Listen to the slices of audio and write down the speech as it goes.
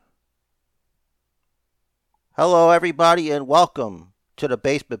Hello, everybody, and welcome to the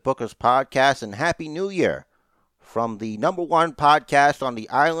Basement Bookers podcast, and Happy New Year from the number one podcast on the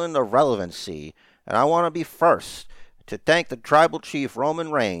island of relevancy. And I want to be first to thank the tribal chief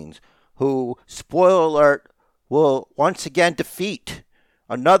Roman Reigns, who, spoiler alert, will once again defeat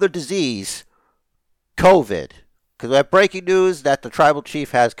another disease, COVID. Because we have breaking news that the tribal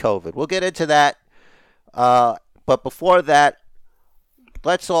chief has COVID. We'll get into that. But before that,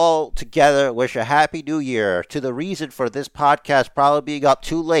 let's all together wish a happy new year to the reason for this podcast probably being up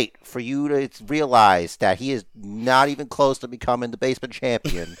too late for you to realize that he is not even close to becoming the basement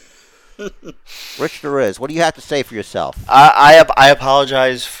champion. Rich Deriz, what do you have to say for yourself? I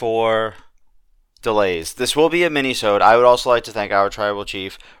apologize for delays. This will be a minisode. I would also like to thank our tribal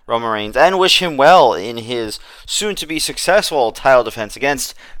chief, Roman Reigns, and wish him well in his soon-to-be successful title defense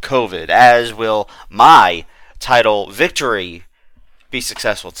against COVID, as will my title victory be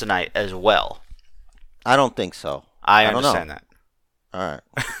successful tonight as well. I don't think so. I understand that. All right.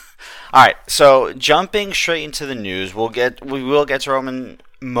 All right. So jumping straight into the news, we will get to Roman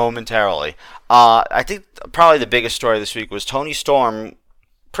momentarily. I think probably the biggest story this week was Toni Storm,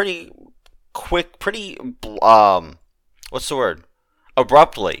 pretty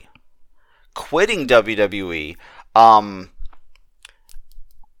abruptly quitting WWE.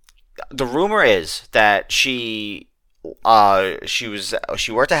 The rumor is that she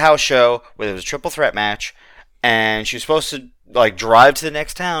worked a house show where there was a triple threat match, and she was supposed to drive to the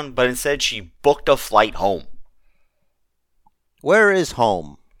next town, but instead she booked a flight home. Where is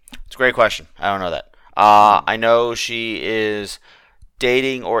home? It's a great question. I don't know that. I know she is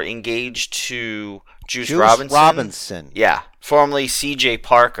dating or engaged to Juice Robinson. Yeah, formerly C.J.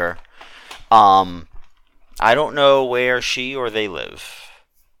 Parker. I don't know where she or they live.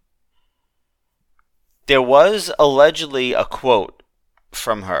 There was allegedly a quote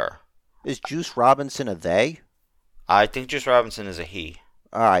from her. Is Juice Robinson a they? I think Juice Robinson is a he.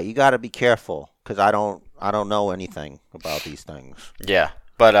 All right, you got to be careful because I don't know anything about these things. Yeah,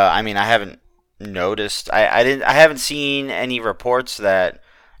 but I haven't noticed. I haven't seen any reports that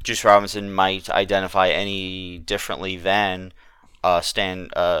Juice Robinson might identify any differently than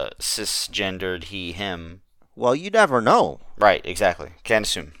cisgendered he him. Well, you never know. Right, exactly. Can't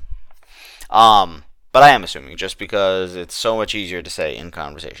assume. But I am assuming, just because it's so much easier to say in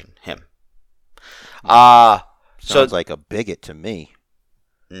conversation. Him. Sounds like a bigot to me.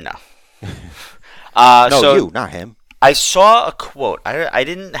 No. You, not him. I saw a quote. I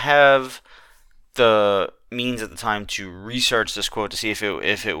didn't have the means at the time to research this quote to see if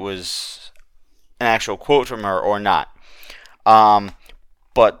it was an actual quote from her or not.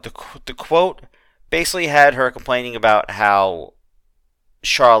 But the quote basically had her complaining about how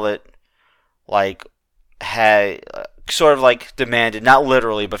Charlotte had sort of demanded, not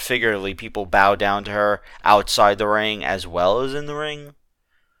literally but figuratively, people bow down to her outside the ring as well as in the ring.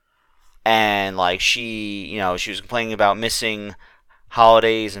 And she was complaining about missing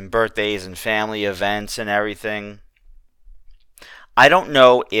holidays and birthdays and family events and everything. I don't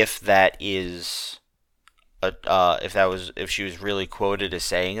know if that is if she was really quoted as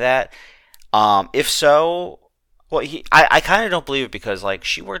saying that. If so, well, I kind of don't believe it because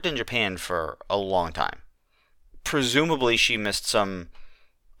she worked in Japan for a long time. Presumably, she missed some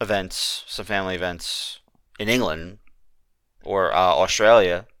events, some family events in England or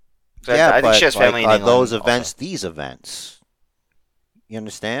Australia. Yeah, I think she has family in England. Are those events also these events? You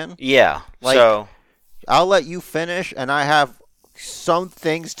understand? Yeah. So I'll let you finish, and I have some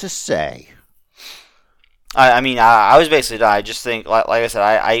things to say. I was basically. I just think, like I said,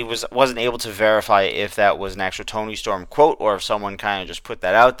 I wasn't able to verify if that was an actual Toni Storm quote or if someone kind of just put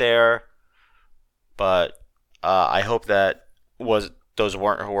that out there. But I hope those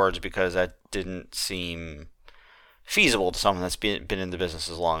weren't her words, because that didn't seem feasible to someone that's been in the business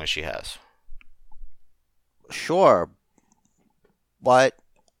as long as she has. Sure, but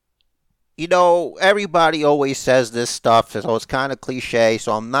everybody always says this stuff, so it's kind of cliche.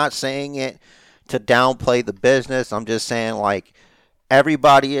 So I'm not saying it to downplay the business. I'm just saying,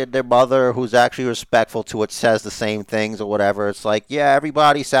 everybody and their mother who's actually respectful to it says the same things or whatever. It's yeah,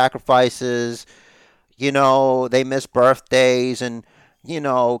 everybody sacrifices. They miss birthdays and,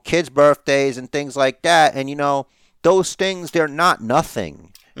 kids' birthdays and things like that. And, those things, they're not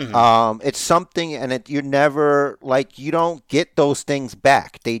nothing. Mm-hmm. It's something, and you're never, you don't get those things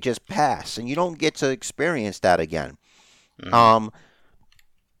back. They just pass, and you don't get to experience that again. Mm-hmm.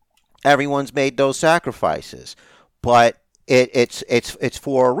 Everyone's made those sacrifices, but it's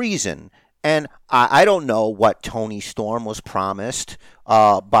for a reason. And I don't know what Toni Storm was promised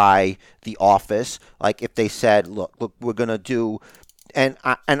by the office. If they said, look, we're going to do and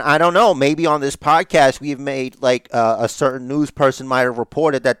I don't know, maybe on this podcast we've made like a certain news person might have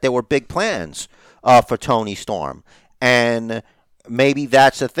reported that there were big plans for Tony Storm, and maybe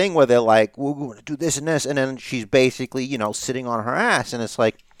that's the thing where they're like, we're going to do this and this, and then she's basically, sitting on her ass, and it's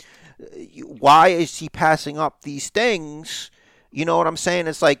like, why is she passing up these things? You know what I'm saying?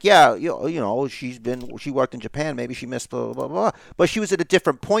 It's like, yeah, she worked in Japan. Maybe she missed blah, blah, blah. But she was at a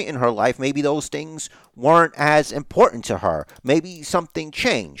different point in her life. Maybe those things weren't as important to her. Maybe something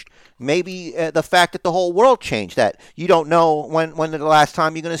changed. Maybe the fact that the whole world changed, that you don't know when the last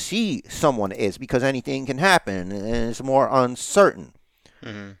time you're going to see someone is, because anything can happen and it's more uncertain.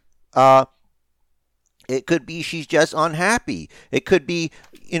 Mm-hmm. It could be she's just unhappy. It could be,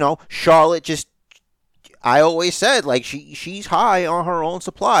 Charlotte just, I always said, like, she's high on her own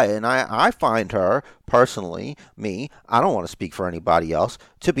supply, and I find her, personally, I don't want to speak for anybody else,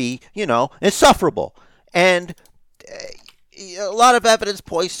 to be, insufferable. And a lot of evidence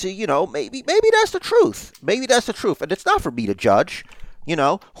points to, maybe that's the truth. Maybe that's the truth. And it's not for me to judge. Who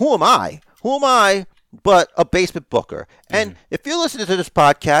am I? Who am I but a basement booker? And if you're listening to this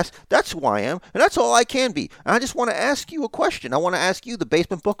podcast, that's who I am, and that's all I can be. And I just want to ask you a question. I want to ask you, the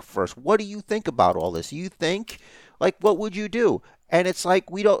basement booker, first. What do you think about all this? You think, like, what would you do? And it's like,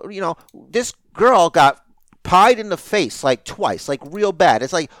 we don't, this girl got pied in the face, like, twice, like, real bad.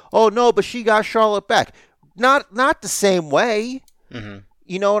 It's like, oh, no, but she got Charlotte back. Not the same way. Mm-hmm.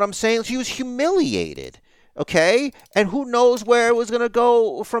 You know what I'm saying? She was humiliated, okay? And who knows where it was going to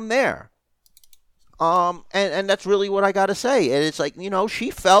go from there. And that's really what I got to say. And it's like,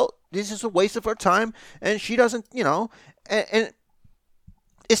 she felt this is a waste of her time, and she doesn't, and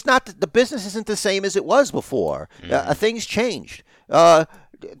it's not that the business isn't the same as it was before. Things changed.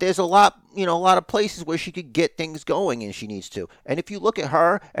 There's a lot of places where she could get things going, and she needs to. And if you look at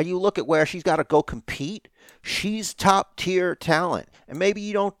her and you look at where she's got to go compete, she's top tier talent. And maybe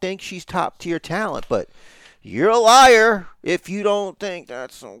you don't think she's top tier talent, but you're a liar if you don't think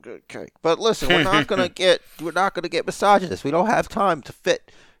that's some good cake. But listen, we're not gonna get misogynist. We don't have time to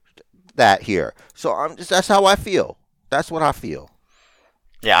fit that here. So that's how I feel. That's what I feel.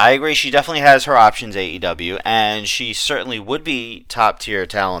 Yeah, I agree. She definitely has her options, AEW, and she certainly would be top tier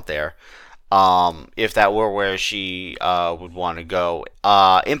talent there, if that were where she would want to go.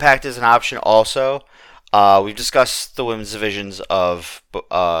 Impact is an option also. We've discussed the women's divisions of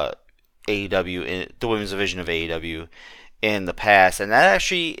AEW, the women's division of AEW in the past, and that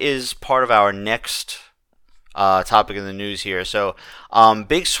actually is part of our next topic in the news here. So,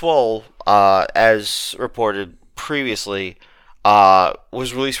 Big Swole, as reported previously,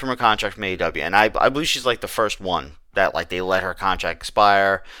 was released from her contract from AEW, and I believe she's like the first one that like they let her contract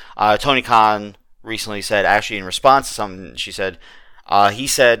expire. Tony Khan recently said, actually in response to something she said, he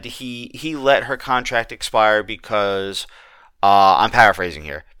said he let her contract expire because, I'm paraphrasing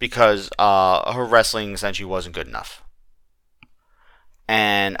here, because her wrestling essentially wasn't good enough.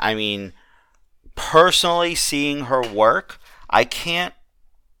 And I mean, personally, seeing her work, I can't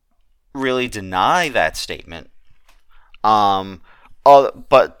really deny that statement.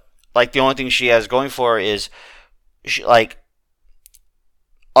 But like the only thing she has going for her is, she, like,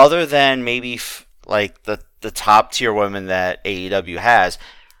 other than maybe like the top tier women that AEW has,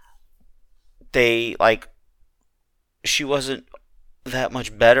 they like, she wasn't that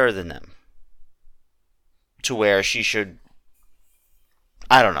much better than them to where she should.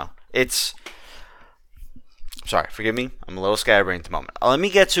 I don't know. It's, sorry, forgive me. I'm a little scatterbrained at the moment. Let me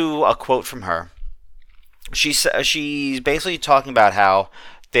get to a quote from her. She's basically talking about how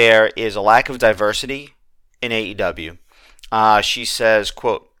there is a lack of diversity in AEW. She says,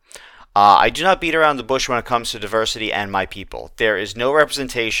 quote, I do not beat around the bush when it comes to diversity and my people. There is no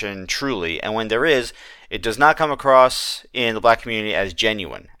representation truly, and when there is, it does not come across in the black community as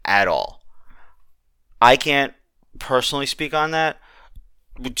genuine at all. I can't personally speak on that.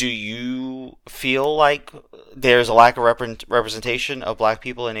 Do you feel like there's a lack of representation of black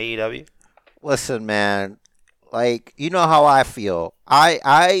people in AEW? Listen, man, like, you know how I feel.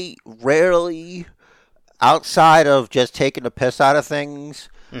 I rarely, outside of just taking the piss out of things,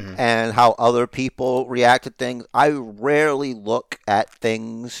 mm-hmm. and how other people react to things, I rarely look at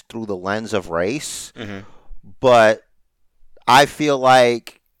things through the lens of race. Mm-hmm. But I feel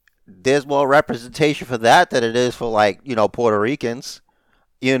like there's more representation for that than it is for, like, Puerto Ricans.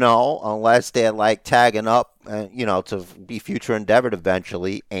 Unless they're like tagging up, to be future endeavored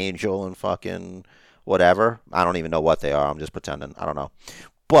eventually, Angel and fucking whatever. I don't even know what they are. I'm just pretending. I don't know.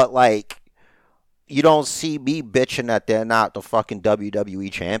 But like, you don't see me bitching that they're not the fucking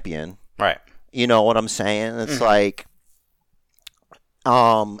WWE champion. Right. You know what I'm saying? It's mm-hmm. like,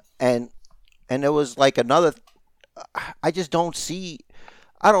 and there was like another, I just don't see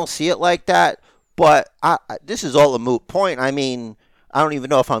I don't see it like that. But this is all a moot point. I mean, I don't even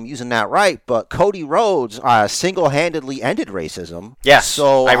know if I'm using that right, but Cody Rhodes single-handedly ended racism. Yes,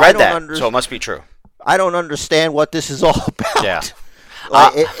 so I read that, so it must be true. I don't understand what this is all about. Yeah.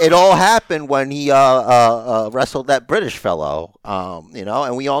 It all happened when he wrestled that British fellow,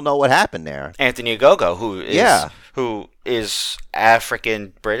 and we all know what happened there. Anthony Ogogo, who is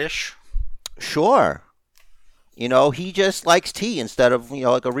African British. Sure. He just likes tea instead of,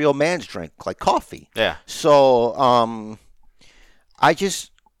 like a real man's drink, like coffee. Yeah. So,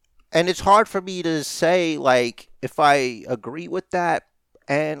 and it's hard for me to say, like, if I agree with that.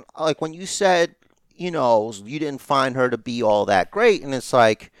 And, like, when you said, you didn't find her to be all that great, and it's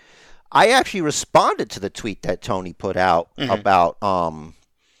like, I actually responded to the tweet that Tony put out about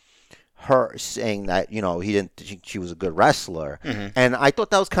her saying that, he didn't think she was a good wrestler. And I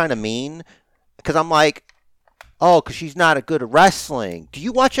thought that was kind of mean, because I'm like, oh, because she's not a good at wrestling. Do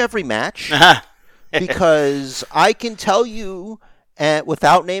you watch every match? Because I can tell you,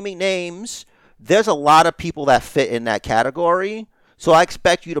 without naming names, there's a lot of people that fit in that category. So I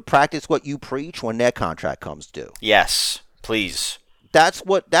expect you to practice what you preach when their contract comes due. Yes, please. That's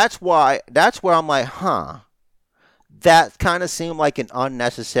where I'm like, that kind of seemed like an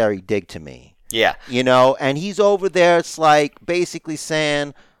unnecessary dig to me. Yeah. And he's over there, it's like basically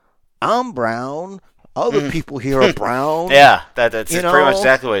saying, I'm brown. Other people here are brown. Yeah, that's pretty much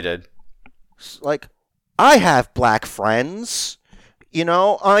exactly what he did. Like, I have black friends.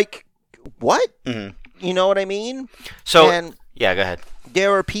 Like, what? You know what I mean? So, yeah, go ahead.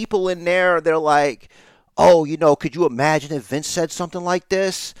 There are people in there, they're like, oh, could you imagine if Vince said something like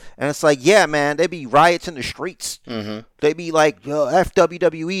this? And it's like, yeah, man, there'd be riots in the streets. They'd be like, F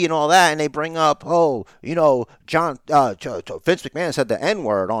WWE and all that, and they bring up, Vince McMahon said the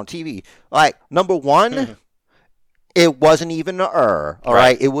N-word on TV. Like, number one, it wasn't even a all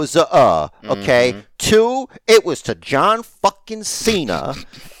right? It was a okay? 2, it was to John fucking Cena.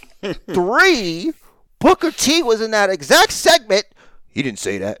 3, Booker T was in that exact segment. He didn't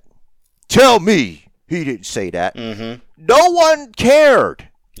say that. Tell me he didn't say that. No one cared.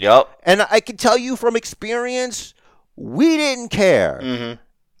 Yep. And I can tell you from experience, we didn't care.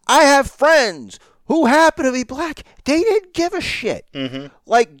 I have friends who happen to be black. They didn't give a shit.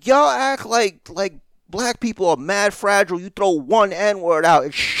 Like, y'all act like black people are mad fragile. You throw one N-word out,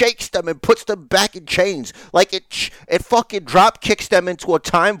 it shakes them and puts them back in chains. Like, it fucking drop kicks them into a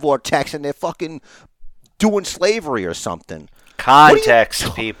time vortex and they're fucking doing slavery or something.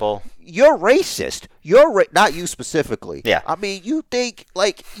 Context, people. You're racist. Not you specifically. Yeah. I mean, you think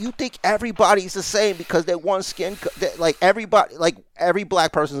everybody's the same because they're one skin. Like everybody, like every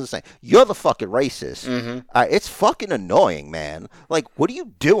black person's the same. You're the fucking racist. It's fucking annoying, man. Like, what are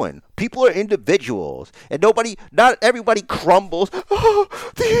you doing? People are individuals, and not everybody crumbles. Oh,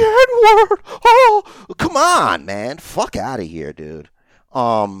 the N-word. Oh, come on, man. Fuck out of here, dude.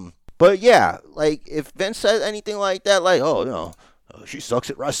 But yeah, like if Vince says anything like that, like, she sucks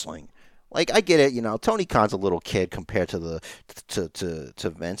at wrestling. Like, I get it, Tony Khan's a little kid compared to to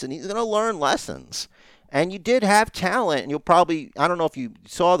Vince, and he's gonna learn lessons. And you did have talent, and you'll probably, I don't know if you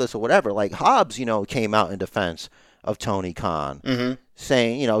saw this or whatever, like Hobbs, came out in defense of Tony Khan,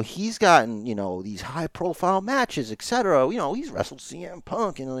 saying, he's gotten, these high profile matches, etc. He's wrestled CM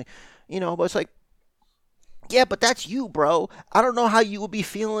Punk, but it's like, yeah, but that's you, bro. I don't know how you would be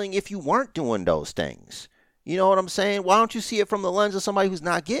feeling if you weren't doing those things. You know what I'm saying? Why don't you see it from the lens of somebody who's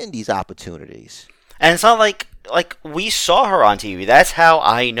not getting these opportunities? And it's not like we saw her on TV. That's how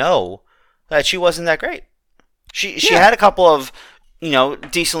I know that she wasn't that great. She had a couple of,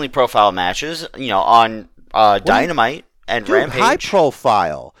 decently profile matches, on Dynamite and Rampage. High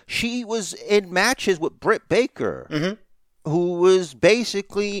profile. She was in matches with Britt Baker, who was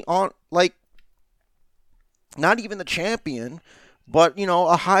basically on, like, not even the champion, but,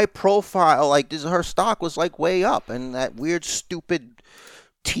 a high profile, like, her stock was, like, way up. And that weird, stupid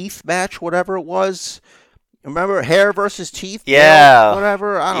teeth match, whatever it was. Remember hair versus teeth? Yeah.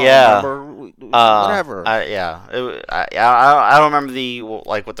 Whatever. I don't remember. Whatever. I don't remember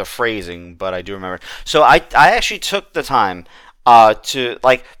what the phrasing, but I do remember. So I actually took the time to,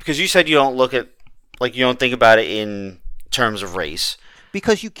 like, because you said you don't look at, like, you don't think about it in terms of race.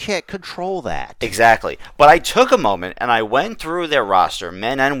 Because you can't control that. Exactly. But I took a moment and I went through their roster,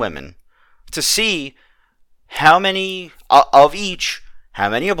 men and women, to see how many of each, how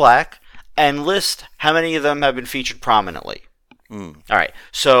many are black, and list how many of them have been featured prominently. All right.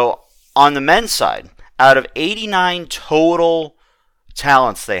 So on the men's side, out of 89 total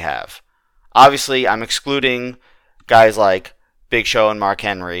talents they have, obviously I'm excluding guys like Big Show and Mark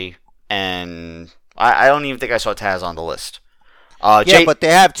Henry, and I don't even think I saw Taz on the list. But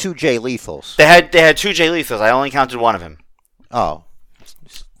they have 2 Jay Lethals. They had 2 Jay Lethals. I only counted one of him. Oh.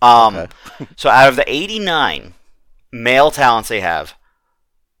 Okay. So out of the 89 male talents they have,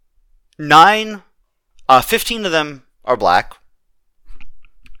 15 of them are black.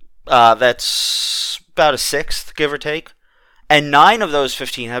 That's about a sixth, give or take. And 9 of those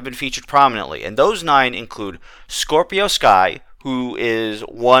 15 have been featured prominently. And those 9 include Scorpio Sky, who is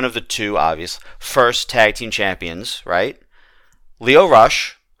one of the 2 obvious first tag team champions, right? Leo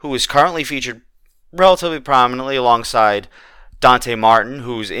Rush, who is currently featured relatively prominently alongside Dante Martin,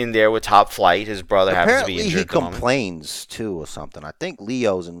 who's in there with Top Flight. His brother happens to be injured at the moment. He complains, too, or something. I think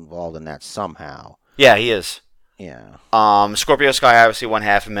Leo's involved in that somehow. Yeah, he is. Yeah. Scorpio Sky obviously won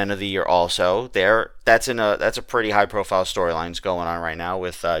half of Men of the Year also. That's a pretty high profile storylines going on right now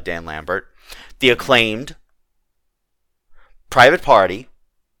with Dan Lambert. The Acclaimed, Private Party,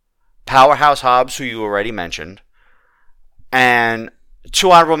 Powerhouse Hobbs, who you already mentioned, and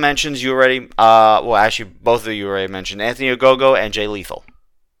 2 honorable mentions you already actually both of you already mentioned, Anthony Ogogo and Jay Lethal.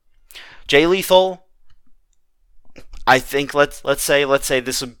 Jay Lethal, I think let's say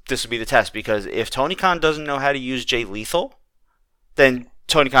this will be the test, because if Tony Khan doesn't know how to use Jay Lethal, then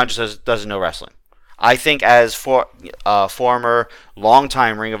Tony Khan just doesn't know wrestling. I think as former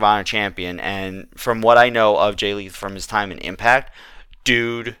longtime Ring of Honor champion, and from what I know of Jay Lethal from his time in Impact,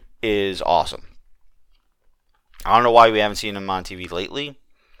 dude is awesome. I don't know why we haven't seen him on TV lately.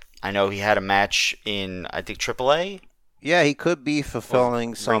 I know he had a match in, I think, AAA. Yeah, he could be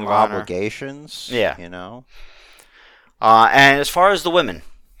fulfilling some obligations. Yeah. You know. And as far as the women,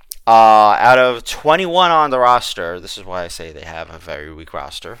 out of 21 on the roster, this is why I say they have a very weak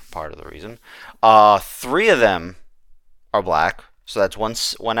roster, part of the reason. 3 of them are black, so that's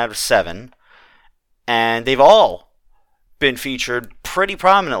one out of 7. And they've all been featured pretty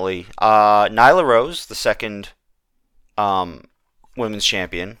prominently. Nyla Rose, the second women's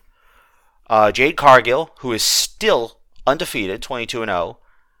champion. Jade Cargill, who is still undefeated, 22-0.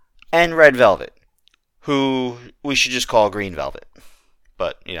 And Red Velvet, who we should just call Green Velvet.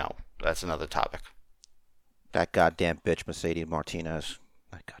 But, that's another topic. That goddamn bitch, Mercedes Martinez.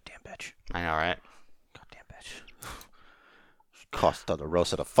 That goddamn bitch. I know, right? Goddamn bitch. She cost the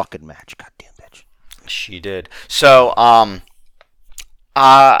Rosa the fucking match. Goddamn bitch. She did. So, I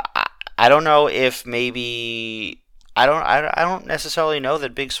don't know if maybe... I don't necessarily know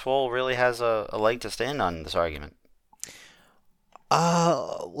that Big Swole really has a leg to stand on in this argument.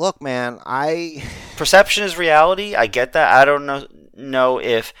 Look, man, Perception is reality. I get that. I don't know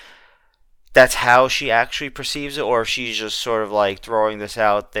if that's how she actually perceives it, or if she's just sort of like throwing this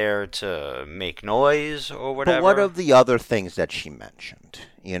out there to make noise or whatever. But what of the other things that she mentioned?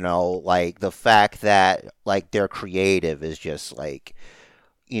 Like the fact that like their creative is just like,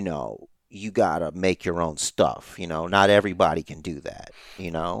 you gotta make your own stuff. Not everybody can do that.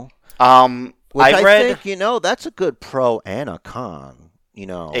 Which I think, that's a good pro and a con.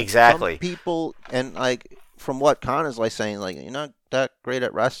 Exactly. Some people, and like from what Con is like saying, like you're not that great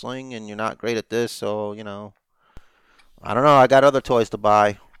at wrestling and you're not great at this, so I don't know. I got other toys to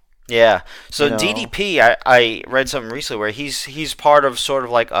buy. Yeah. So DDP, I read something recently where he's part of sort of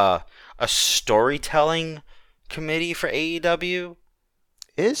like a storytelling committee for AEW.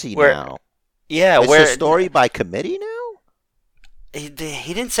 Is he now? Yeah. It's a story by committee now? He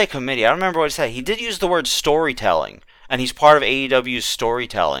didn't say committee. I don't remember what he said. He did use the word storytelling, and he's part of AEW's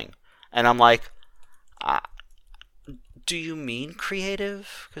storytelling. And I'm like, do you mean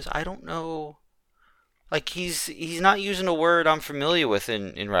creative? Because I don't know. Like he's not using a word I'm familiar with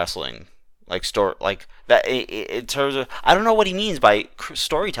in wrestling, like that. In terms of, I don't know what he means by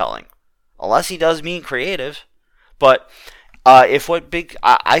storytelling, unless he does mean creative. But I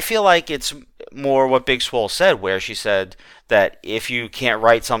feel like it's more what Big Swole said, where she said that if you can't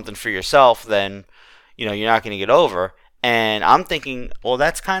write something for yourself, then you're not going to get over. And I'm thinking, well,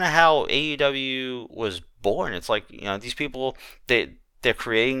 that's kind of how AEW was born. It's like these people, they're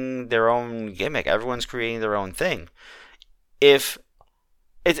creating their own gimmick. Everyone's creating their own thing. If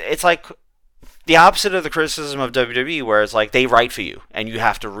it's like the opposite of the criticism of WWE, where it's like they write for you and you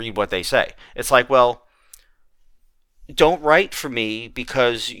have to read what they say. It's like, well, don't write for me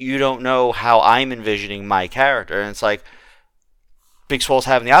because you don't know how I'm envisioning my character. And it's like Big Swole's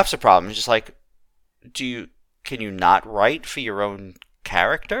having the opposite problem. It's just like, can you not write for your own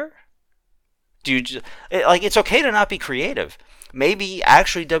character? It's okay to not be creative. Maybe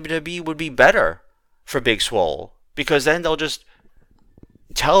actually WWE would be better for Big Swole, because then they'll just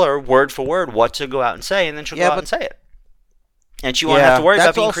tell her word for word what to go out and say, and then she'll go out and say it. And she won't have to worry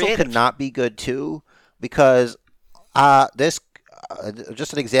about being creative. That also could not be good too, because this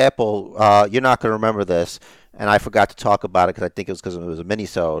just an example. You're not going to remember this. and I forgot to talk about it because I think it was a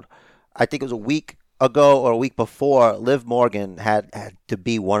minisode. I think it was a week ago or a week before. Liv Morgan had to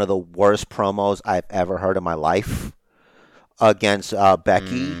be one of the worst promos I've ever heard in my life against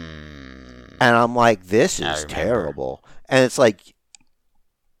Becky, and I'm like, this is terrible. And it's like,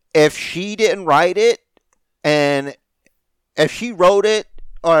 if she didn't write it, and if she wrote it,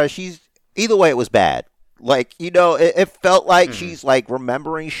 or either way, it was bad. Like, it felt like she's like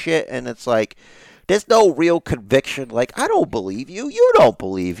remembering shit, and it's like, there's no real conviction. Like, I don't believe you. You don't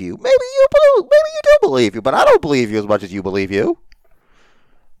believe you. Maybe you do believe you, but I don't believe you as much as you believe you.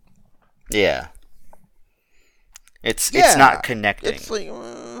 Yeah. It's not connecting. It's like,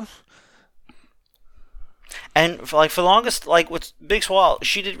 and for the longest, with Big Swole,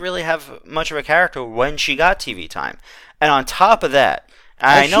 she didn't really have much of a character when she got TV time. And on top of that,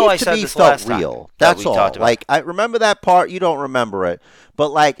 I know I said this last time. That's all. Like, I remember that part. You don't remember it. But,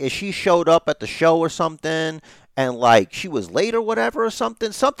 like, if she showed up at the show or something, and, like, she was late or whatever or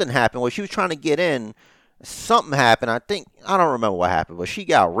something happened where she was trying to get in. Something happened. I don't remember what happened, but she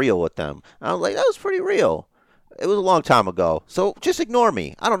got real with them. And I was like, that was pretty real. It was a long time ago. So just ignore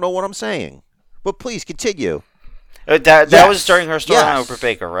me. I don't know what I'm saying. But please continue. That was during her storyline with Britt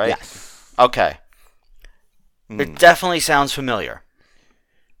Baker, right? Yes. Okay. It definitely sounds familiar.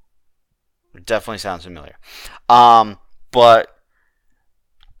 But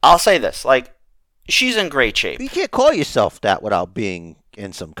I'll say this. Like, she's in great shape. You can't call yourself that without being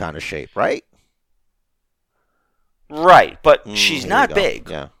in some kind of shape, right? Right, but she's not big.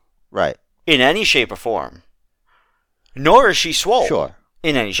 Yeah, right. In any shape or form. Nor is she swole. Sure.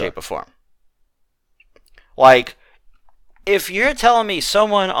 In any shape or form. Like, if you're telling me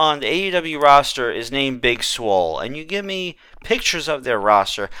someone on the AEW roster is named Big Swole, and you give me pictures of their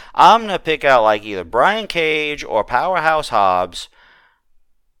roster, I'm going to pick out, like, either Brian Cage or Powerhouse Hobbs.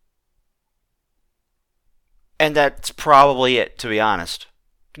 And that's probably it, to be honest.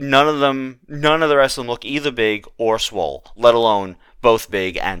 None of the rest of them look either big or swole, let alone both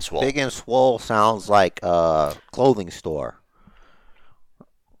big and swole. Big and swole sounds like a clothing store.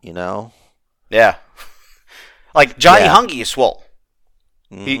 You know? Yeah. Like, Johnny Hungy is swole.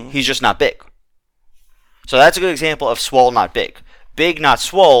 He's just not big. So that's a good example of swole, not big. Big, not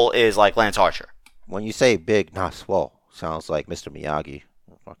swole is like Lance Archer. When you say big, not swole, sounds like Mr. Miyagi,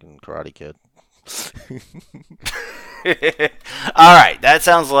 fucking Karate Kid. All right, that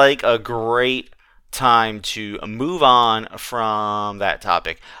sounds like a great time to move on from that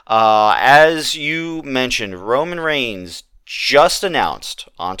topic. As you mentioned, Roman Reigns just announced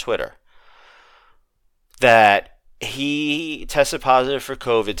on Twitter that he tested positive for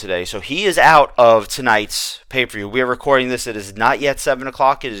COVID today, so he is out of tonight's pay-per-view. We are recording this. It is not yet 7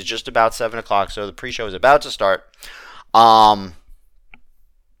 o'clock. It is just about 7 o'clock, so the pre-show is about to start.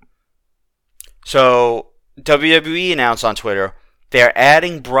 So WWE announced on Twitter they're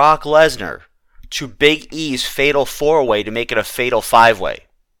adding Brock Lesnar to Big E's Fatal 4-Way to make it a Fatal 5-Way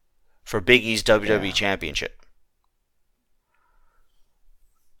for Big E's WWE Championship.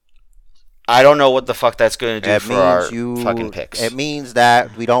 I don't know what the fuck that's going to do for our fucking picks. It means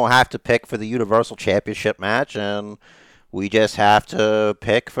that we don't have to pick for the Universal Championship match, and we just have to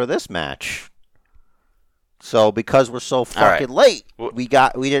pick for this match. So because we're so fucking late, we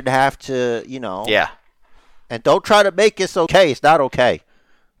didn't have to, Yeah. And don't try to make it okay. It's not okay.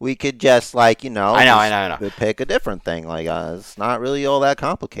 We could just I know. Pick a different thing. Like it's not really all that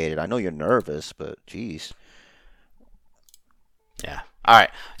complicated. I know you're nervous, but geez. Yeah. All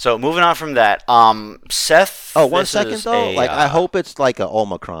right. So moving on from that, Seth. Oh, 1 second though. I hope it's like a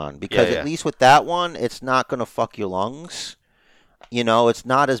Omicron because at least with that one, it's not gonna fuck your lungs. It's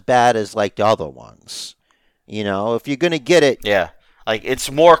not as bad as like the other ones. If you're gonna get it, like it's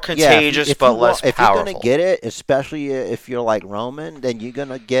more contagious but less powerful. If you're gonna get it, especially if you're like Roman, then you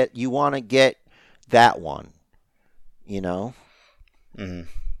want to get that one. Mm-hmm.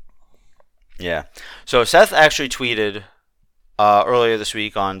 Yeah. So Seth actually tweeted earlier this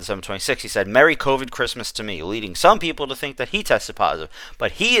week on December 26th. He said, "Merry COVID Christmas to me," leading some people to think that he tested positive,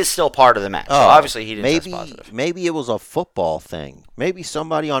 but he is still part of the match. So obviously he didn't test positive. Maybe it was a football thing. Maybe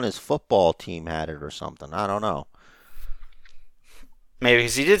somebody on his football team had it or something. I don't know. Maybe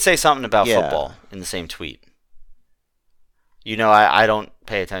because he did say something about football in the same tweet. I don't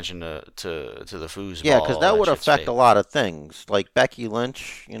pay attention to the foosball. Yeah, because that would affect a lot of things, like Becky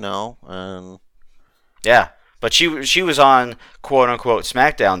Lynch, and yeah. But she was on quote unquote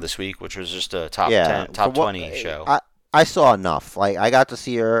SmackDown this week, which was just a top 10, top 20 show. I saw enough. Like I got to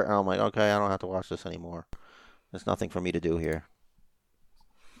see her, and I'm like, okay, I don't have to watch this anymore. There's nothing for me to do here.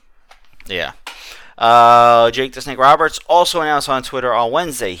 Yeah. Jake the Snake Roberts also announced on Twitter on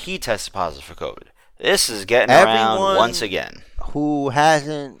Wednesday he tested positive for COVID. This is getting around once again. Who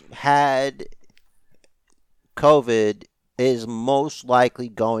hasn't had COVID is most likely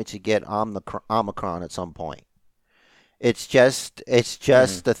going to get Omicron at some point. It's just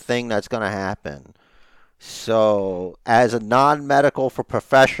the thing that's going to happen. So, as a non-medical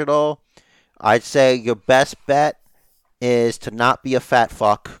professional, I'd say your best bet is to not be a fat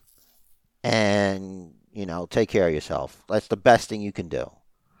fuck and, take care of yourself. That's the best thing you can do.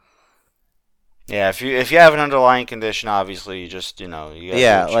 Yeah, if you have an underlying condition, obviously you just,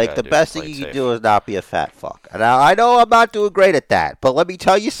 the best thing you can do is not be a fat fuck. And I know I'm not doing great at that, but let me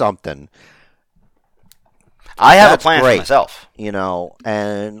tell you something. I have a plan for myself.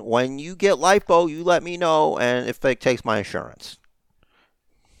 And when you get lipo, you let me know, and if it takes my insurance.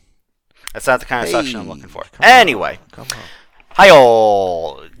 That's not the kind of suction I'm looking for. Anyway. Come on.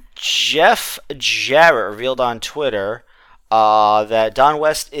 Hi-all. Jeff Jarrett revealed on Twitter that Don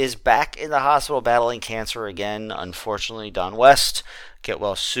West is back in the hospital battling cancer again. Unfortunately, Don West, get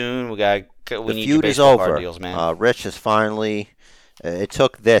well soon. We need your baseball card deals, man. Rich is finally... it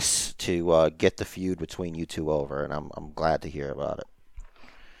took this to get the feud between you two over, and I'm glad to hear about it.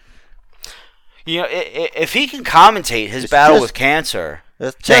 If he can commentate his battle with cancer,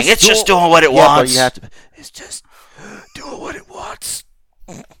 saying it's just doing what it wants. It's just doing what it wants.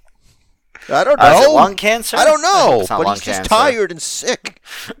 I don't know. Is it lung cancer? I don't know, but he's just tired and sick.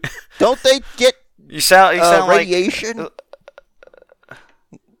 Don't they get you sound radiation?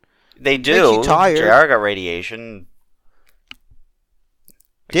 They do. Makes you tired. JR got radiation.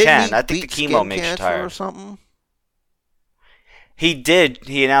 I think the chemo makes you tired. Or something? He did.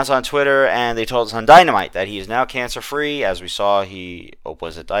 He announced on Twitter, and they told us on Dynamite that he is now cancer-free. As we saw, he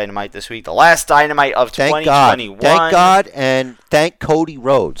was at Dynamite this week. The last Dynamite of 2021. Thank God, and thank Cody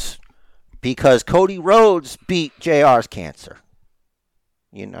Rhodes. Because Cody Rhodes beat JR's cancer.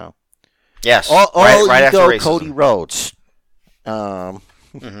 Yes. Right after racism. Cody Rhodes.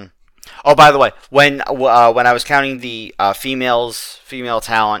 Mm-hmm. Oh, by the way, when I was counting the female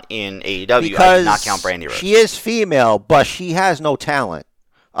talent in AEW, I did not count Brandy Rhodes. She is female, but she has no talent,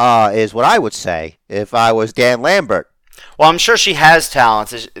 is what I would say if I was Dan Lambert. Well, I'm sure she has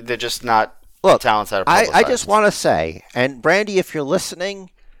talents. They're just not talents that are publicized. I just want to say, and Brandy, if you're listening,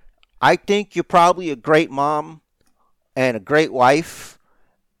 I think you're probably a great mom and a great wife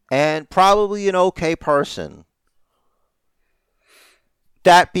and probably an okay person.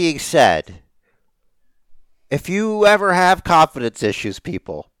 That being said, if you ever have confidence issues,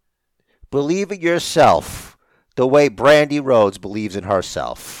 people, believe in yourself the way Brandy Rhodes believes in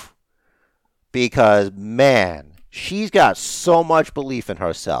herself. Because, man, she's got so much belief in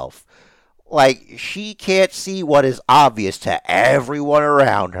herself. Like, she can't see what is obvious to everyone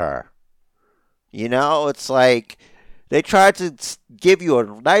around her. It's like they tried to give you a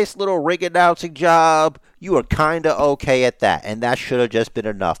nice little ring announcing job. You were kind of okay at that, and that should have just been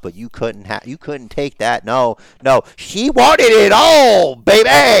enough. But you couldn't take that. No, she wanted it all,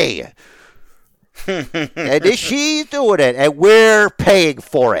 baby. And she's doing it, and we're paying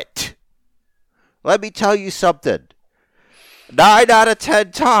for it. Let me tell you something. 9 out of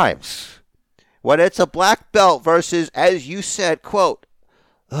 10 times, when it's a black belt versus, as you said, quote,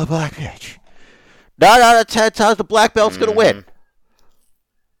 a black bitch, 9 out of 10 times the black belt's going to win.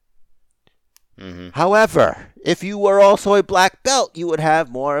 Mm-hmm. However, if you were also a black belt, you would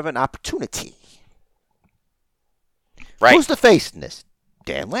have more of an opportunity. Right. Who's the face in this?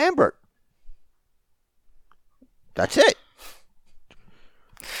 Dan Lambert. That's it.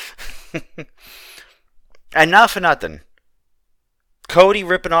 And not for nothing. Cody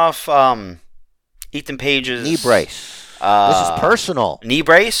ripping off Ethan Page's knee brace. This is personal. Knee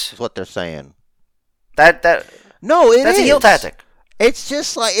brace? Is what they're saying. That's a heel tactic. It's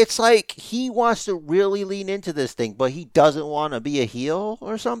just like he wants to really lean into this thing, but he doesn't want to be a heel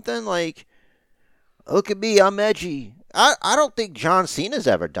or something. Like, look at me, I'm edgy. I don't think John Cena's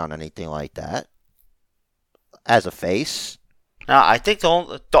ever done anything like that as a face. No, I think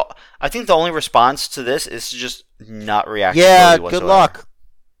the only response to this is to just not react. Yeah, to good luck.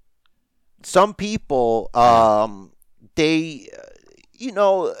 Some people, they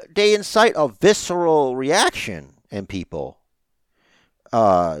incite a visceral reaction in people.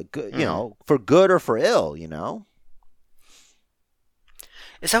 For good or for ill,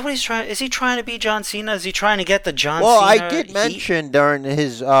 Is that what he's trying? Is he trying to be John Cena? Is he trying to get the John Cena? Well, I did mention during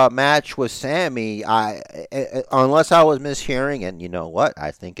his match with Sammy, unless I was mishearing, and you know what?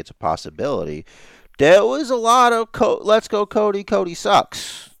 I think it's a possibility. There was a lot of "Let's go, Cody. Cody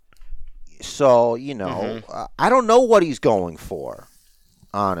sucks." So I don't know what he's going for.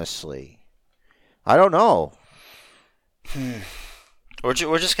 Honestly, I don't know. We're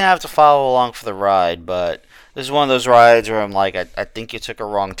just gonna have to follow along for the ride, but this is one of those rides where I'm like, I think you took a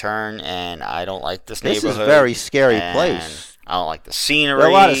wrong turn, and I don't like this neighborhood. This is a very scary place. I don't like the scenery. There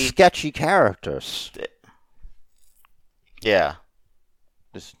are a lot of sketchy characters. Yeah.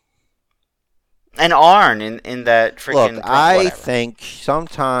 And Arn in that freaking. Look, I think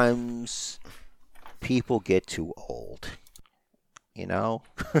sometimes people get too old. You know?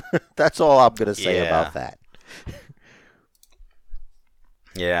 That's all I'm going to say about that.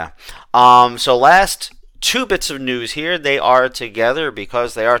 Yeah. So last two bits of news here. They are together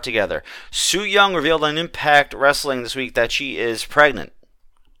because they are together. Su Yung revealed on Impact Wrestling this week that she is pregnant.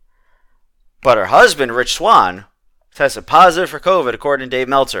 But her husband, Rich Swann, tested positive for COVID, according to Dave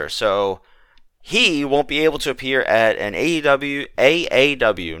Meltzer. So he won't be able to appear at an AAW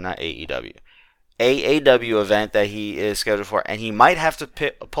event that he is scheduled for, and he might have to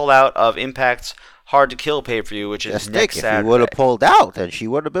pull out of Impact's Hard to Kill pay-per-view, which is next Saturday. If he would have pulled out, then she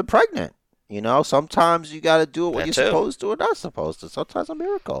would have been pregnant. You know, sometimes you got to do it when you're supposed to or not supposed to. Sometimes a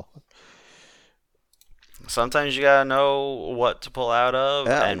miracle. Sometimes you got to know what to pull out of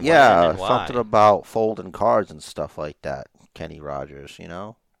and when and why. Something about folding cards and stuff like that. Kenny Rogers, you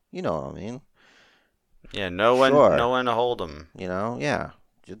know? You know what I mean? Yeah, know when to hold them. You know, yeah.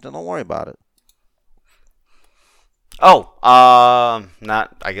 Just don't worry about it. Oh,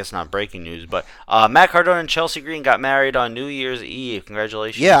 not breaking news, but Matt Cardona and Chelsea Green got married on New Year's Eve.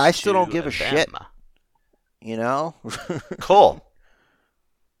 Congratulations. Yeah, I still don't give a shit. You know? Cool.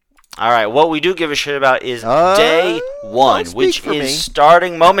 All right, what we do give a shit about is day one, which is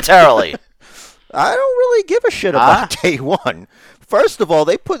starting momentarily. I don't really give a shit about day one. First of all,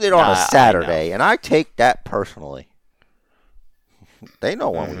 they put it on a Saturday, and I take that personally. They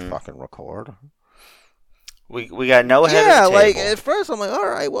know when we fucking record. We got no head of the table. Like at first I'm like, all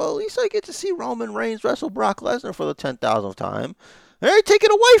right, well at least I get to see Roman Reigns wrestle Brock Lesnar for the 10,000th time. They take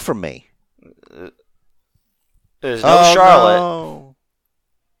it away from me. There's no Charlotte. No.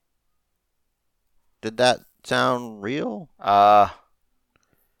 Did that sound real? Do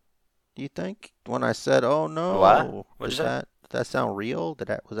you think when I said, "Oh no"? What did that? Did that sound real?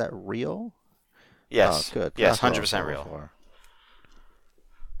 Was that real? Yes. Oh, good. Yes, 100% real.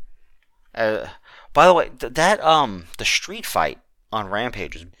 By the way, the street fight on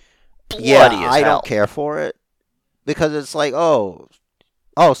Rampage is bloody as hell. I don't care for it because it's like, so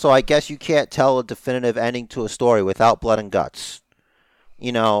I guess you can't tell a definitive ending to a story without blood and guts.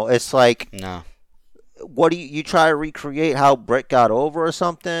 You know, it's like, no. What do you try to recreate how Britt got over or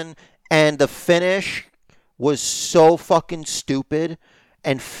something, and the finish was so fucking stupid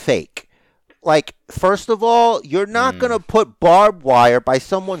and fake. Like, first of all, you're not gonna put barbed wire by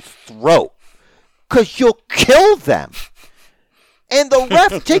someone's throat. Because you'll kill them. And the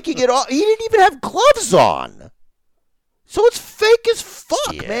ref taking it off, he didn't even have gloves on. So it's fake as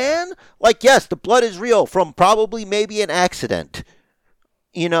fuck, man. Like, yes, the blood is real from probably maybe an accident.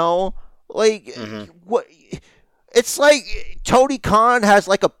 You know? Like, what? It's like Tony Khan has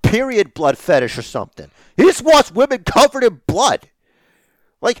like a period blood fetish or something. He just wants women covered in blood.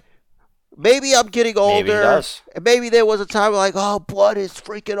 Like, maybe I'm getting older. Maybe he does. Maybe there was a time like, blood is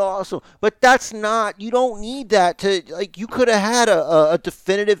freaking awesome. But that's not, you don't need that to, like, you could have had a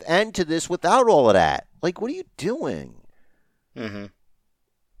definitive end to this without all of that. Like, what are you doing?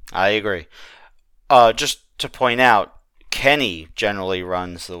 I agree. Just to point out, Kenny generally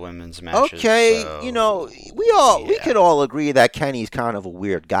runs the womenens matches. Okay, so, you know, we could all agree that Kenny's kind of a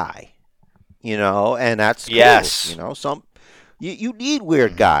weird guy. You know, and that's cool. Yes. You know, You need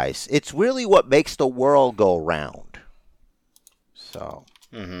weird guys. It's really what makes the world go round. So.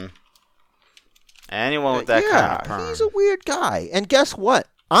 Anyone with that kind of perm. He's a weird guy. And guess what?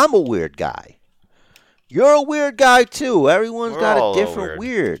 I'm a weird guy. You're a weird guy, too. Everyone's got a different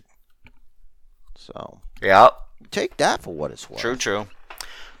weird. So. Yep. Take that for what it's worth. True.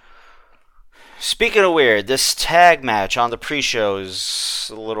 Speaking of weird, this tag match on the pre-show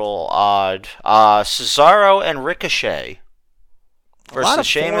is a little odd. Cesaro and Ricochet versus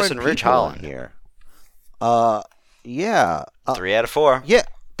Sheamus and Ridge Holland. Here. 3 out of 4. Yeah,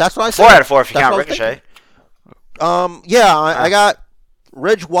 that's what I said. 4 out of 4 if you count Ricochet. I got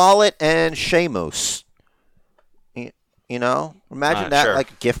Ridge Wallet and Sheamus. You know, imagine that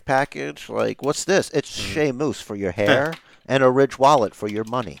like a gift package. Like, what's this? It's Sheamus for your hair and a Ridge Wallet for your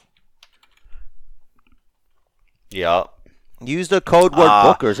money. Yep. Use the code word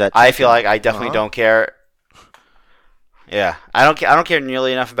bookers at. I feel like I definitely don't care. Yeah, I don't care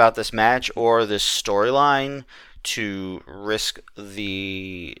nearly enough about this match or this storyline to risk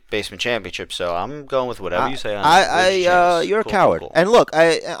the Basement Championship. So I'm going with whatever you say. You're a coward. Cool. And look,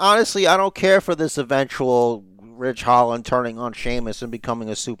 I honestly don't care for this eventual Ridge Holland turning on Sheamus and becoming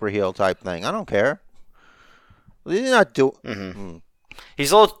a super heel type thing. I don't care. You're not doing. Mm-hmm.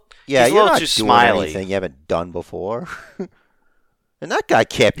 He's a little. Yeah, he's a you're little not too doing smiley. anything you haven't done before. And that guy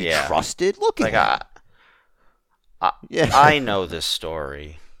can't be trusted. Look at him. I know this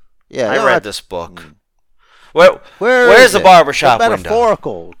story. Yeah, I read this book. Where's the barbershop the window?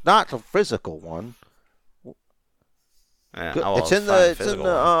 Metaphorical, not the physical one. Yeah, it's in the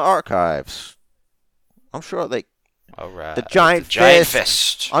archives. I'm sure they. All right. The giant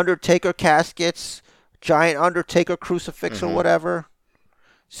fist, Undertaker caskets, giant Undertaker crucifix or whatever.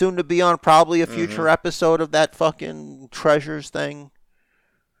 Soon to be on probably a future episode of that fucking treasures thing.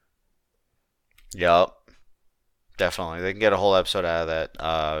 Yup. Definitely. They can get a whole episode out of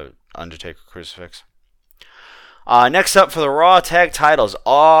that Undertaker crucifix. Next up for the Raw Tag Titles,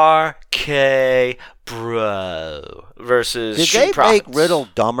 RK Bro versus Street Profits. Did they make Riddle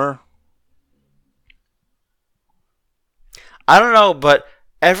dumber? I don't know, but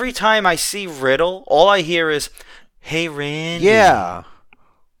every time I see Riddle, all I hear is, "Hey, Randy." Yeah.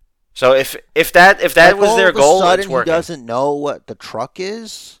 So if that was their goal, all of a sudden it's working. He doesn't know what the truck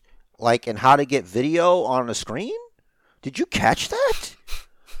is, and how to get video on the screen. Did you catch that?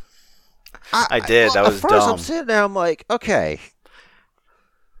 I did. That was dumb. At first, I'm sitting there. I'm like, okay,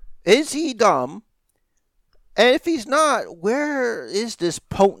 is he dumb? And if he's not, where is this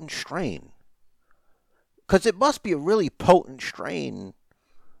potent strain? Because it must be a really potent strain.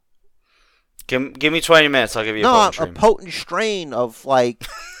 Give me 20 minutes. I'll give you a potent strain. A potent strain of like.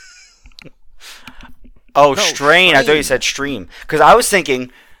 Strain. I thought you said stream. Because I was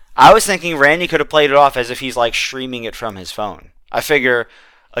thinking Randy could have played it off as if he's like streaming it from his phone. I figure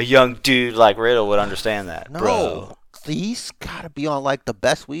a young dude like Riddle would understand that. No, bro. He's got to be on like the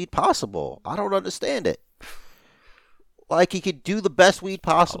best weed possible. I don't understand it. Like he could do the best weed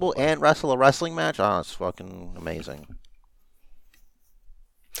possible and wrestle a wrestling match. Oh, it's fucking amazing.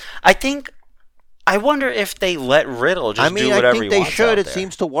 I wonder if they let Riddle just do whatever he wants. I think they should. It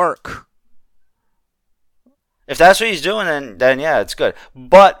seems to work. If that's what he's doing, then yeah, it's good.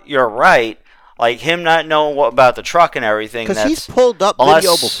 But you're right. Like him not knowing what about the truck and everything. Because he's pulled up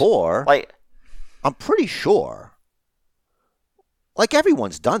video before. Like, I'm pretty sure. Like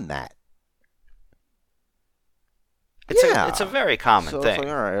everyone's done that. It's a very common thing. It's like,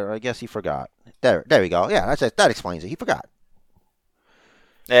 all right, I guess he forgot. There we go. Yeah, that's it. That explains it. He forgot.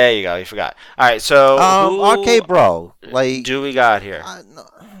 There you go. You forgot. All right, so RK Bro, do we got here? I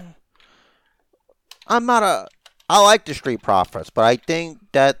like the Street Profits, but I think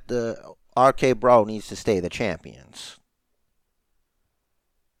that the RK Bro needs to stay the champions.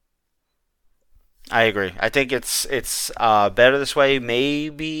 I agree. I think it's better this way.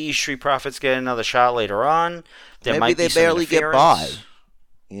 Maybe Street Profits get another shot later on. Maybe they barely get by.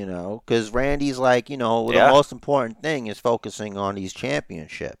 Because Randy's like, the most important thing is focusing on these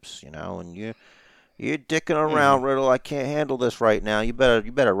championships, and you're dicking around, Riddle. I can't handle this right now. You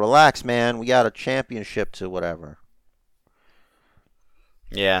better relax, man. We got a championship to whatever.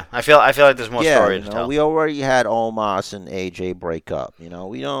 Yeah, I feel like there's more story to tell. We already had Omos and AJ break up.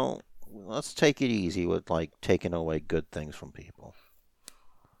 Let's take it easy with taking away good things from people.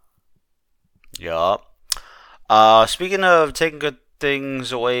 Yup. Speaking of taking good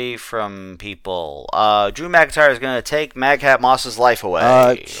things away from people, Drew McIntyre is going to take Madcap Moss's life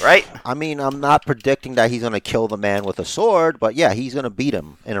away, right? I mean, I'm not predicting that he's going to kill the man with a sword, but yeah, he's going to beat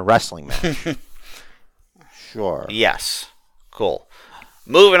him in a wrestling match. Sure. Yes. Cool.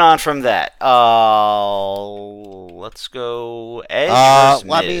 Moving on from that, let's go Edge versus Miz.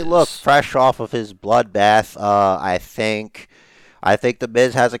 Let me look fresh off of his bloodbath. I think the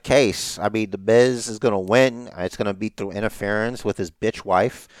Miz has a case. I mean, the Miz is going to win. It's going to be through interference with his bitch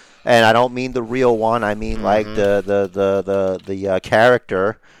wife, and I don't mean the real one. I mean like the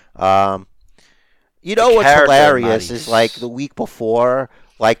character. What's hilarious is the week before.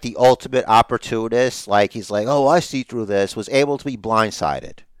 The ultimate opportunist, he's like, oh, I see through this, was able to be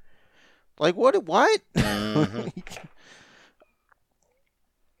blindsided. What? Mm-hmm.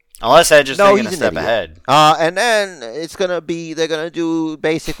 Unless Edge is taking a step ahead. And then they're going to do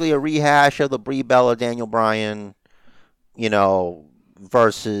basically a rehash of the Brie Bella, Daniel Bryan,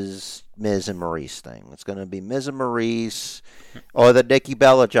 versus Miz and Maurice thing. It's going to be Miz and Maurice, or the Nikki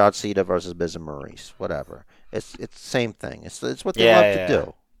Bella, John Cena versus Miz and Maurice, whatever. It's the same thing. It's what they love to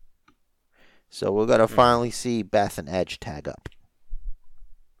do. So we're going to finally see Beth and Edge tag up.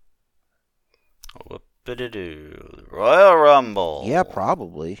 Whoop-a-doo. Royal Rumble. Yeah,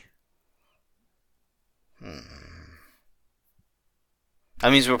 probably.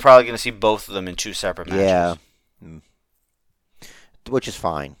 That means we're probably going to see both of them in two separate matches. Yeah. Which is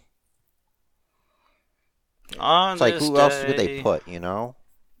fine. On It's like, this who else would they day- put, you know?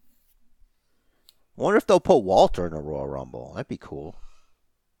 I wonder if they'll put Walter in the Royal Rumble. That'd be cool.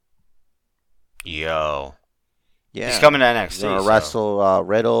 Yo. Yeah. He's coming to He's NXT. gonna So. wrestle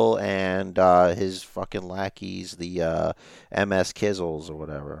Riddle and his fucking lackeys, the MS Kizzles or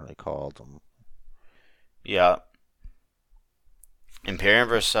whatever they called them. Yeah. Imperium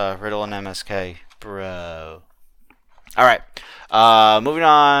versus Riddle and MSK. Bro. Alright. Moving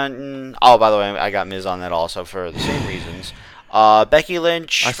on. Oh, by the way, I got Miz on that also for the same reasons. Becky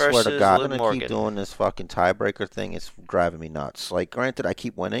Lynch I versus swear to God, Liv I'm gonna Morgan. keep doing this fucking tiebreaker thing. It's driving me nuts. Like, granted, I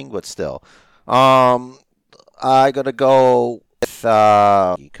keep winning, but still. I gotta go with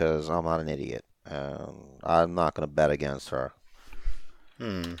because I'm not an idiot. I'm not gonna bet against her.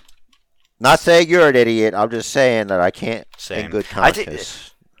 Not saying you're an idiot. I'm just saying that I can't Same. in good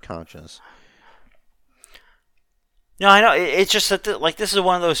conscience. No, I know. It's just that this is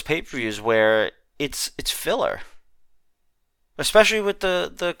one of those pay-per-views where it's filler, especially with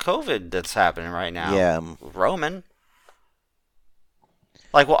the COVID that's happening right now. Yeah. Roman.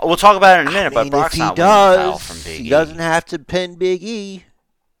 Like we'll talk about it in a minute, but Brock's not winning the title from Big E. He doesn't have to pin Big E.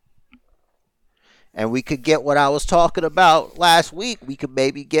 And we could get what I was talking about last week. We could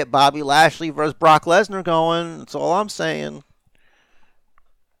maybe get Bobby Lashley versus Brock Lesnar going. That's all I'm saying.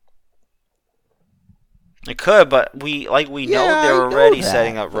 It could, but we know they're already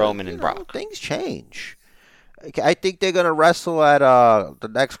setting up Roman and Brock. Things change. I think they're gonna wrestle at the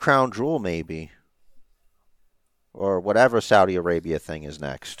next Crown Jewel, maybe, or whatever Saudi Arabia thing is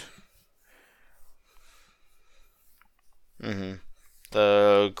next.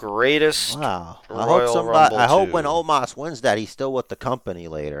 The greatest. Wow! Royal Rumble I hope 2. when Omos wins that, he's still with the company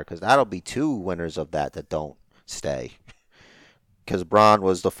later, because that'll be two winners of that don't stay. Because Braun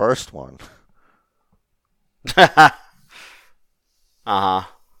was the first one. Uh-huh.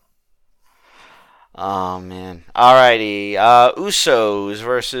 Oh, man. Alrighty. Usos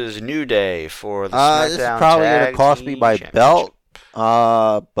versus New Day for the SmackDown This is probably going to cost me my belt.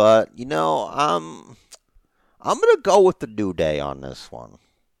 But, I'm going to go with the New Day on this one.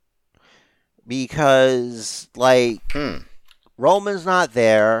 Because, Roman's not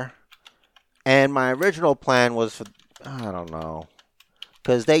there. And my original plan was for, I don't know.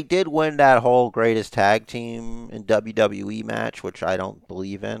 Because they did win that whole greatest tag team in WWE match, which I don't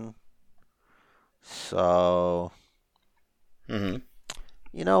believe in. So, you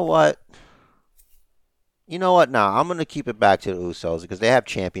know what? Now, I'm going to keep it back to the Usos because they have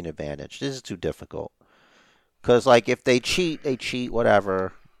champion advantage. This is too difficult. Because, if they cheat, they cheat,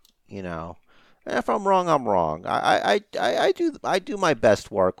 whatever, And if I'm wrong, I'm wrong. I do my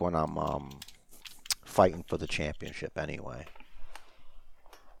best work when I'm fighting for the championship anyway.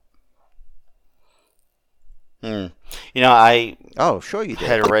 Sure you did.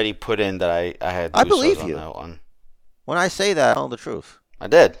 Had already put in that I had. I believe Usos you. On that one. When I say that, I'm telling the truth. I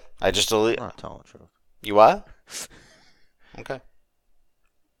did. I just deleted. I'm not telling the truth. You what? Okay.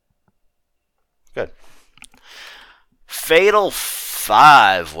 Good. Fatal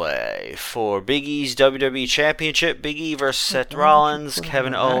 5-way for Big E's WWE Championship. Big E versus Seth Rollins,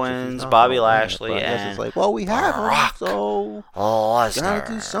 Kevin Owens, Bobby Lashley, and it's we have Brock him, so Lesnar.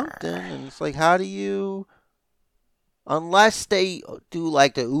 gotta do something. And it's how do you? Unless they do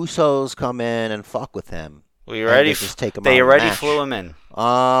the Usos come in and fuck with him. We already just take him they out already of the match. flew him in.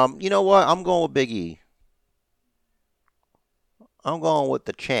 You know what? I'm going with Big E. I'm going with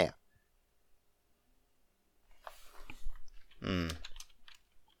the champ. I'm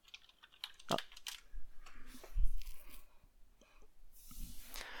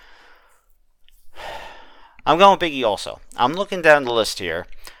going with Big E also. I'm looking down the list here.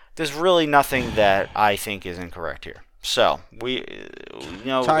 There's really nothing that I think is incorrect here. So, we're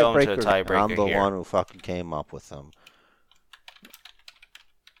going to a tiebreaker I'm the here. one who fucking came up with them.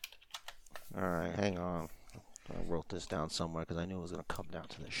 Alright, hang on. I wrote this down somewhere because I knew it was going to come down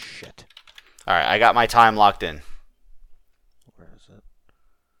to this shit. Alright, I got my time locked in. Where is it?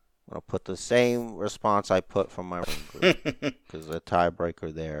 I'm going to put the same response I put from my group because the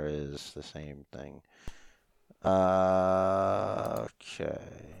tiebreaker there is the same thing. Okay.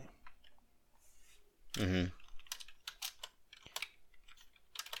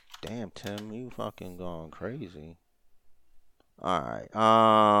 Damn, Tim, you fucking going crazy. Alright,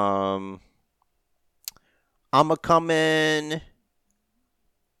 I'm gonna come in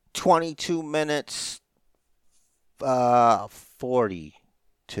 22 minutes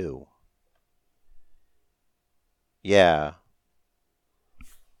 42. Yeah.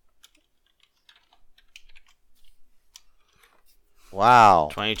 Wow.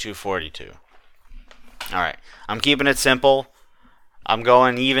 22:42. All right. I'm keeping it simple. I'm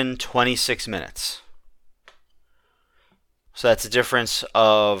going even 26 minutes. So that's a difference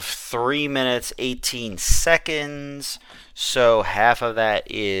of 3 minutes, 18 seconds. So half of that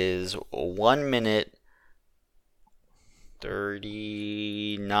is 1 minute,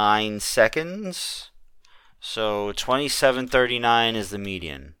 39 seconds. So 27:39 is the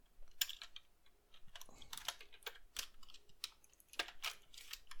median.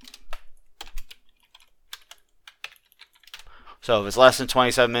 So if it's less than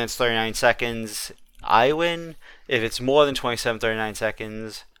 27 minutes, 39 seconds, I win. If it's more than 27, 39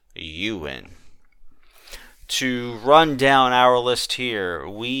 seconds, you win. To run down our list here,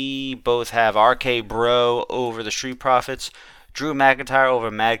 we both have RK Bro over the Street Profits, Drew McIntyre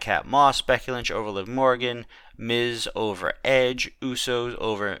over Madcap Moss, Becky Lynch over Liv Morgan, Miz over Edge, Usos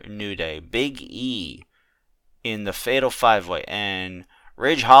over New Day, Big E in the Fatal 5-Way, and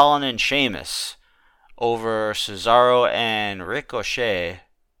Ridge Holland and Sheamus over Cesaro and Ricochet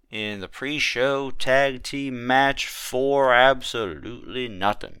in the pre-show tag team match for absolutely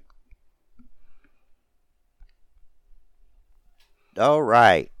nothing. All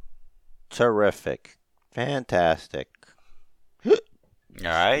right. Terrific. Fantastic. All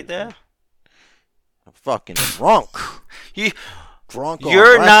right there? I'm fucking drunk. Drunk on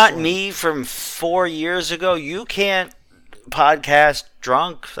You're not wrestling. me from 4 years ago. You can't podcast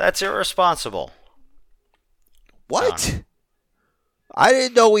drunk. That's irresponsible. What? I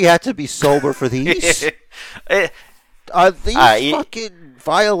didn't know we had to be sober for these. Are these fucking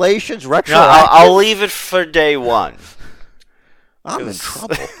violations retroactive? No, I'll leave it for day one. I'm in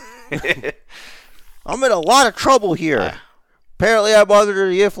trouble. I'm in a lot of trouble here. Apparently, I'm under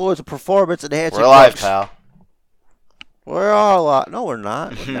the influence of performance-enhancing drugs. We're live, pal. We're all live. No, we're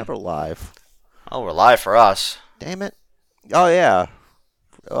not. We're never live. Oh, we're live for us. Damn it. Oh, yeah.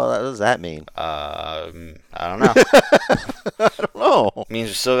 Well, what does that mean? I don't know. I don't know. It means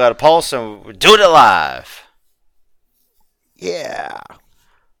we still got a pulse and we're doing it live. Yeah.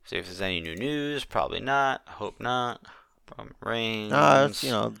 See if there's any new news. Probably not. Hope not. From Reigns. No, it's,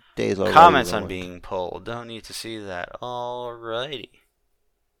 days already Comments ruined. on being pulled. Don't need to see that. Alrighty.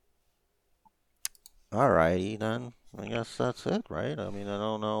 Alrighty, then. I guess that's it, right? I mean, I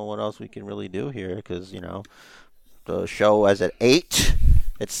don't know what else we can really do here because, the show is at 8.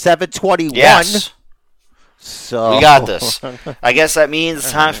 It's 7:21. Yes. So we got this. I guess that means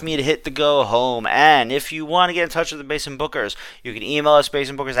it's time for me to hit the go home. And if you want to get in touch with the Basement Bookers, you can email us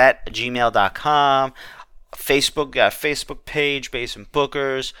basementbookers@gmail.com. Facebook, got a Facebook page, Basement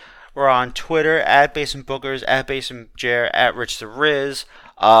Bookers. We're on Twitter at Basement Bookers, at Basement Jer, at Rich the Riz.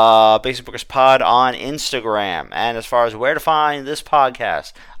 Basement Bookers Pod on Instagram. And as far as where to find this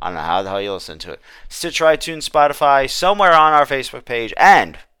podcast, I don't know how the hell you listen to it. Stitcher, iTunes, Spotify, somewhere on our Facebook page,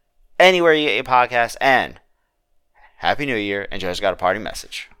 and anywhere you get your podcast. And Happy New Year, and Joe's got a party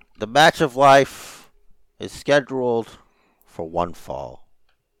message. The match of life is scheduled for one fall.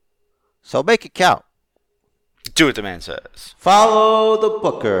 So make it count. Do what the man says. Follow the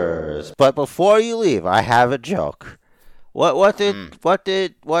Bookers. But before you leave, I have a joke. What did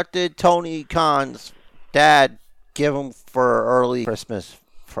Tony Khan's dad give him for early Christmas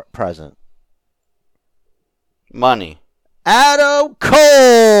present? Money. Adam Cole,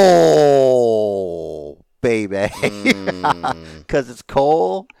 baby. Because it's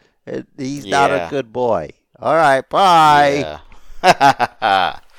Cole, and he's not a good boy. All right, bye. Yeah.